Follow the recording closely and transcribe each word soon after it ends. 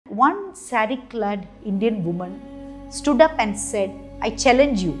one sari-clad Indian woman stood up and said, "I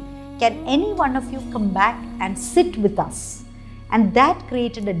challenge you, can any one of you come back and sit with us?" And that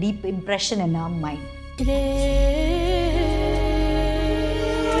created a deep impression in our mind.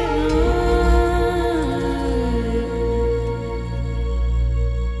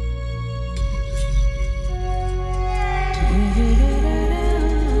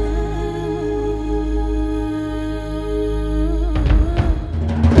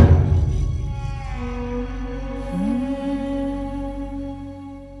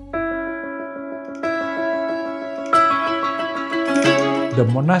 The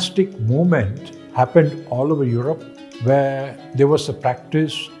monastic movement happened all over Europe, where there was a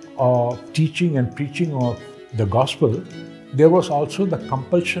practice of teaching and preaching of the gospel. There was also the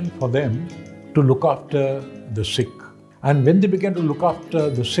compulsion for them to look after the sick. And when they began to look after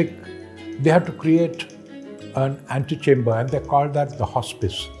the sick, they had to create an antechamber, and they called that the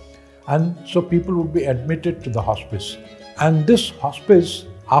hospice. And so people would be admitted to the hospice. And this hospice,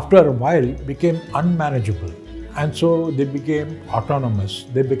 after a while, became unmanageable. And so they became autonomous.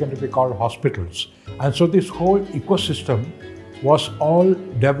 They began to be called hospitals. And so this whole ecosystem was all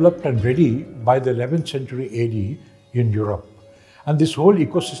developed and ready by the 11th century AD in Europe. And this whole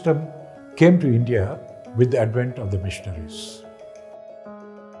ecosystem came to India with the advent of the missionaries.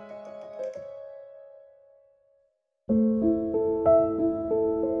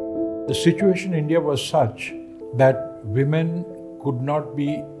 The situation in India was such that women could not be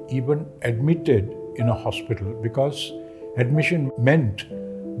even admitted in a hospital, because admission meant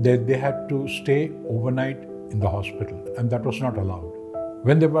that they had to stay overnight in the hospital, and that was not allowed.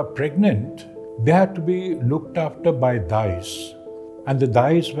 When they were pregnant, they had to be looked after by dais, and the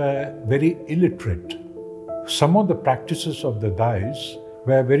dais were very illiterate. Some of the practices of the dais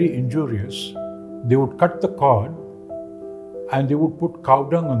were very injurious. They would cut the cord and they would put cow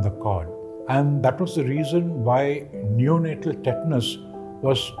dung on the cord, and that was the reason why neonatal tetanus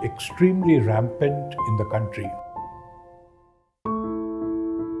was extremely rampant in the country.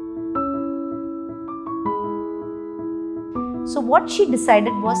 So what she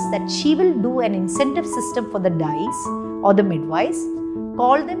decided was that she will do an incentive system for the dais or the midwives,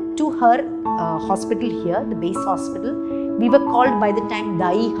 call them to her hospital here, the base hospital. We were called by the time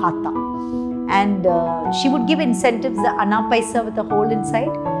Dai Hata. And she would give incentives, the Anna Paisa with a hole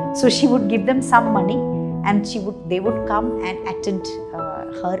inside. So she would give them some money, and they would come and attend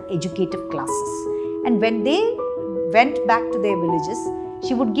her educative classes. And when they went back to their villages,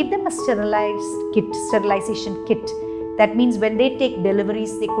 she would give them a sterilization kit. That means when they take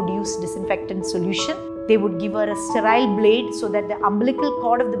deliveries, they could use disinfectant solution. They would give her a sterile blade so that the umbilical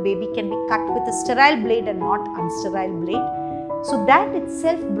cord of the baby can be cut with a sterile blade and not unsterile blade. So that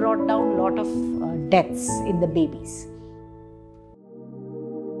itself brought down a lot of deaths in the babies.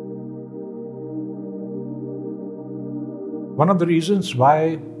 One of the reasons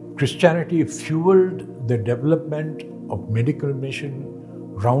why Christianity fueled the development of medical mission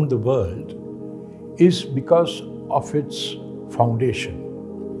around the world is because of its foundation.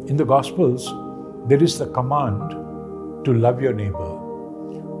 In the Gospels, there is the command to love your neighbor,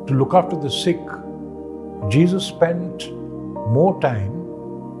 to look after the sick. Jesus spent more time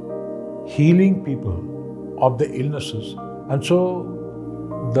healing people of the illnesses, and so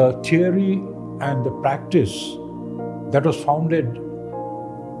the theory and the practice that was founded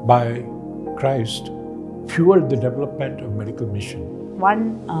by Christ fueled the development of medical mission.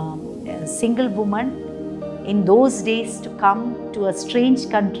 One single woman in those days to come to a strange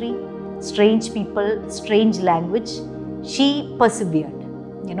country, strange people, strange language, she persevered.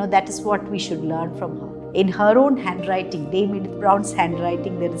 You know, that is what we should learn from her. In her own handwriting, Dame Edith Brown's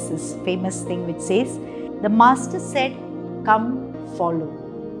handwriting, there is this famous thing which says, "The master said, come follow."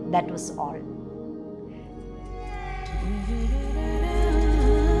 That was all.